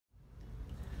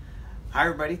Hi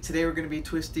everybody, today we're going to be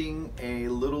twisting a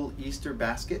little Easter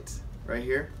basket right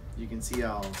here. You can see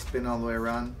I'll spin all the way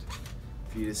around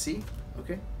for you to see,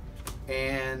 okay?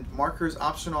 And markers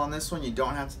optional on this one, you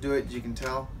don't have to do it, as you can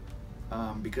tell.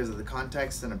 Because of the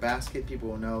context in a basket, people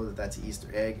will know that that's an Easter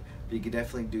egg, but you can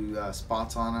definitely do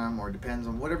spots on them, or depends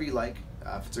on whatever you like.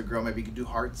 If it's a girl, maybe you can do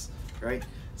hearts, right?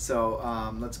 So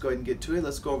let's go ahead and get to it.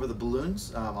 Let's go over the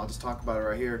balloons. I'll just talk about it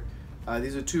right here.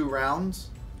 These are two rounds.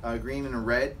 Green and a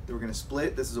red that we're going to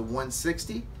split. This is a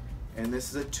 160 and this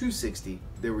is a 260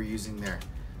 that we're using there.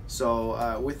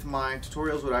 So with my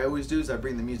tutorials, what I always do is I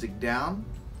bring the music down,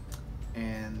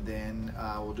 and then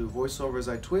we'll do voiceover as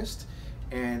I twist,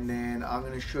 and then I'm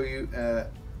going to show you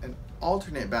an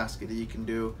alternate basket that you can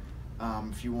do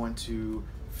if you want to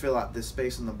fill out this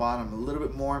space on the bottom a little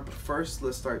bit more. But first,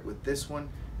 let's start with this one,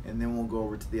 and then we'll go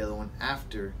over to the other one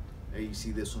after you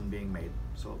see this one being made.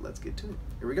 So let's get to it.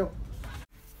 Here we go.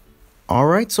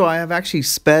 Alright, so I have actually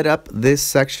sped up this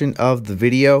section of the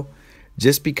video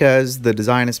just because the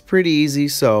design is pretty easy.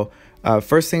 So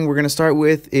first thing we're going to start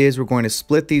with is we're going to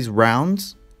split these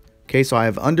rounds. Okay, so I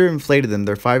have underinflated them.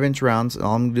 They're 5-inch rounds.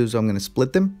 All I'm going to do is I'm going to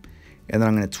split them, and then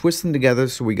I'm going to twist them together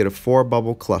so we get a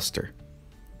 4-bubble cluster.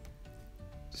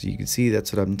 So you can see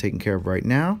that's what I'm taking care of right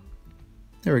now.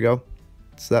 There we go.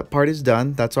 So that part is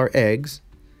done. That's our eggs.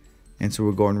 And so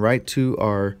we're going right to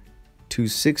our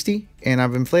 260, and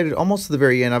I've inflated almost to the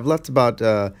very end. I've left about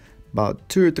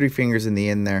 2 or 3 fingers in the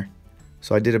end there.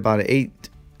 So I did about an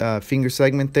 8 finger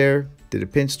segment there, did a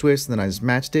pinch twist, and then I just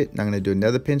matched it, and I'm going to do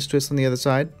another pinch twist on the other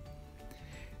side.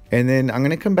 And then I'm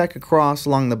going to come back across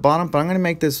along the bottom, but I'm going to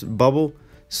make this bubble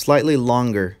slightly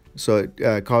longer so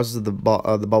it causes the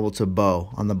bubble to bow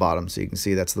on the bottom. So you can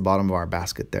see that's the bottom of our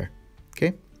basket there.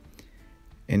 Okay,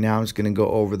 and now I'm just going to go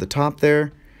over the top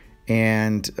there,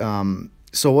 and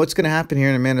so what's going to happen here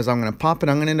in a minute is I'm going to pop it.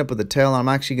 I'm going to end up with a tail, and I'm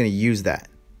actually going to use that.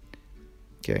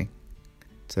 Okay.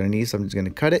 So underneath, so I'm just going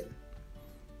to cut it.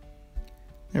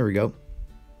 There we go.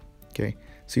 Okay.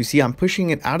 So you see I'm pushing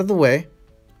it out of the way,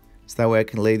 so that way I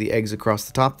can lay the eggs across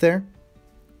the top there.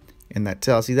 And that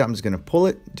tail, see that? I'm just going to pull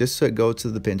it just so it goes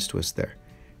to the pinch twist there.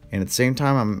 And at the same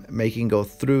time, I'm making go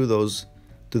through that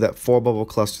 4-bubble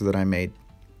cluster that I made.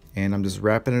 And I'm just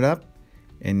wrapping it up.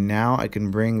 And now I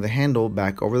can bring the handle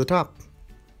back over the top.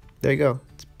 There you go.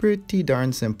 It's pretty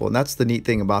darn simple. And that's the neat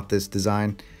thing about this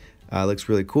design. It looks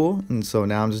really cool. And so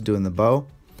now I'm just doing the bow.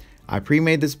 I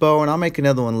pre-made this bow, and I'll make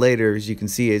another one later. As you can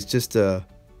see, it's just I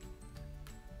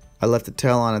left the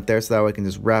tail on it there so that way I can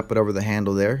just wrap it over the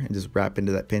handle there and just wrap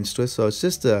into that pinch twist. So it's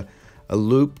just a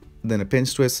loop, then a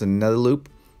pinch twist, and another loop.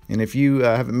 And if you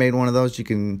haven't made one of those, you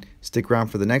can stick around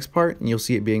for the next part and you'll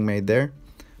see it being made there.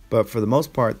 But for the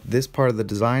most part, this part of the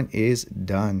design is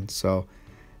done. So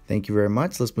thank you very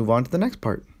much. Let's move on to the next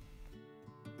part.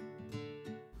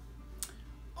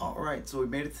 Alright, so we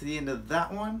made it to the end of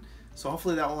that one. So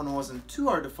hopefully that one wasn't too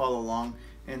hard to follow along.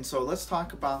 And so let's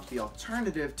talk about the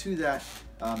alternative to that.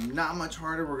 Not much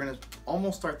harder. We're going to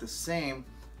almost start the same,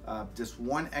 just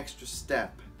one extra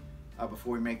step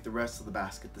before we make the rest of the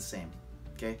basket the same.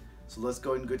 Okay, so let's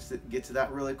go ahead and get to that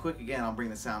really quick. Again, I'll bring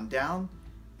the sound down,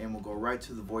 and we'll go right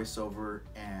to the voiceover,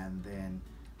 and then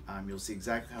you'll see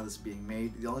exactly how this is being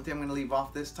made. The only thing I'm going to leave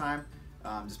off this time,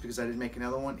 just because I didn't make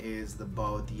another one, is the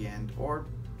bow at the end, or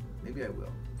maybe I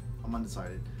will. I'm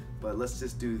undecided. But let's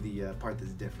just do the part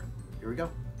that's different. Here we go.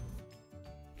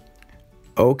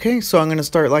 Okay, so I'm going to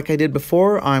start like I did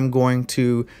before. I'm going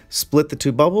to split the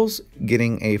 2 bubbles,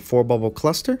 getting a 4-bubble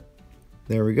cluster.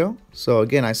 There we go. So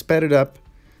again, I sped it up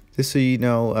just so you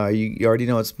know, you already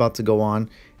know it's about to go on.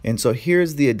 And so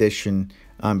here's the addition.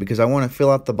 Because I want to fill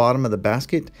out the bottom of the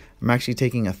basket, I'm actually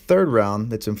taking a 3rd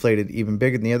round that's inflated even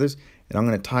bigger than the others, and I'm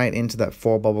going to tie it into that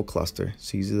 4-bubble cluster.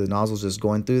 So you see the nozzle's just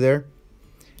going through there.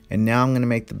 And now I'm going to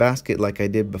make the basket like I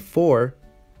did before.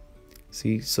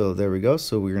 See, so there we go.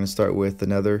 So we're going to start with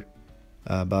another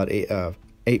about 8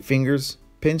 fingers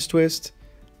pinch twist,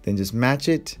 then just match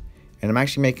it. And I'm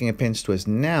actually making a pinch twist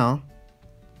now.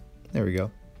 There we go.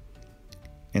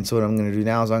 And so what I'm going to do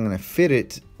now is I'm going to fit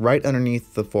it right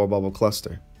underneath the 4-bubble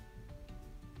cluster.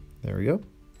 There we go.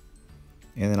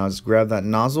 And then I'll just grab that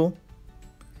nozzle,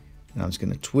 and I'm just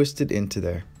going to twist it into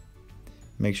there.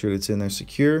 Make sure it's in there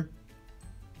secure.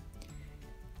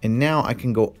 And now I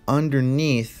can go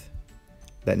underneath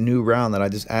that new round that I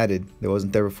just added that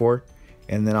wasn't there before.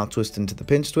 And then I'll twist into the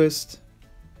pinch twist.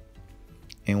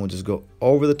 And we'll just go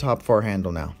over the top for our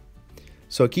handle now.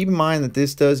 So keep in mind that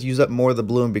this does use up more of the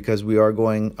balloon because we are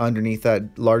going underneath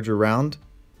that larger round.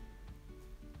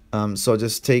 So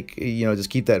just keep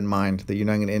that in mind, that you're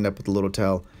not going to end up with a little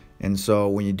tail And so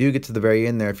when you do get to the very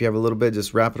end there, if you have a little bit,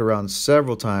 just wrap it around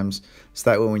several times, so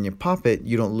that way when you pop it,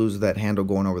 you don't lose that handle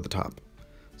going over the top.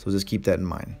 So just keep that in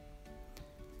mind.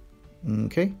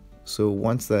 Okay, so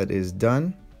once that is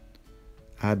done,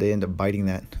 I had to end up biting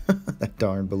that that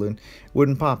darn balloon. It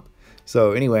wouldn't pop.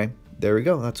 So anyway, there we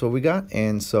go. That's what we got.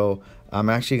 And so I'm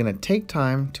actually going to take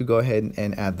time to go ahead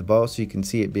and add the bow so you can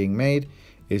see it being made.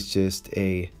 It's just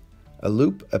a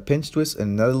loop, a pinch twist,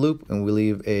 another loop, and we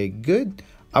leave a good,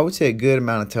 I would say a good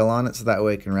amount of tail on it, so that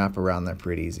way it can wrap around there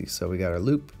pretty easy. So we got our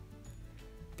loop,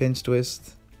 pinch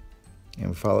twist, and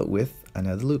we follow it with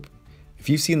another loop. If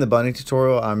you've seen the bunny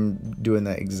tutorial, I'm doing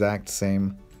the exact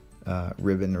same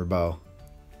ribbon or bow.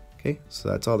 Okay, so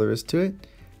that's all there is to it.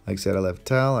 Like I said, I left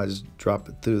tail, I just drop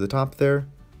it through the top there,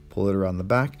 pull it around the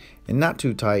back, and not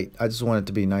too tight. I just want it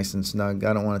to be nice and snug.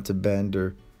 I don't want it to bend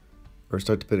or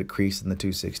start to put a crease in the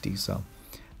 260. So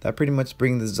that pretty much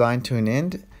brings the design to an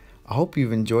end. I hope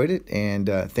you've enjoyed it, and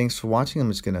thanks for watching.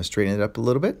 I'm just gonna straighten it up a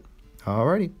little bit.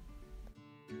 Alrighty.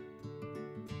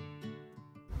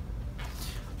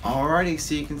 Alrighty,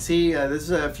 so you can see there's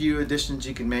a few additions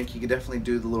you can make. You can definitely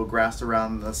do the little grass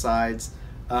around the sides.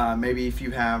 Maybe if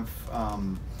you have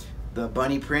the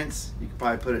bunny prints, you could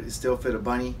probably put it, still fit a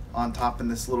bunny on top in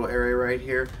this little area right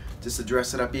here, just to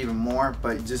dress it up even more.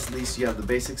 But just at least you have the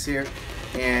basics here.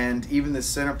 And even the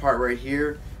center part right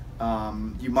here,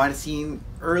 you might have seen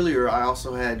earlier I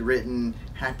also had written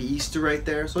Happy Easter right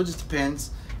there, so it just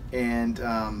depends.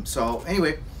 And so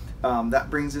anyway, that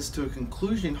brings us to a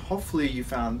conclusion. Hopefully you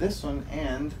found this one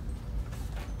and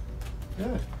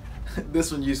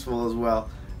this one useful as well.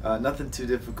 Nothing too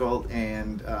difficult,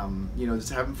 and you know,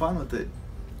 just having fun with it.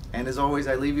 And as always,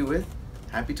 I leave you with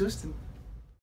happy twisting.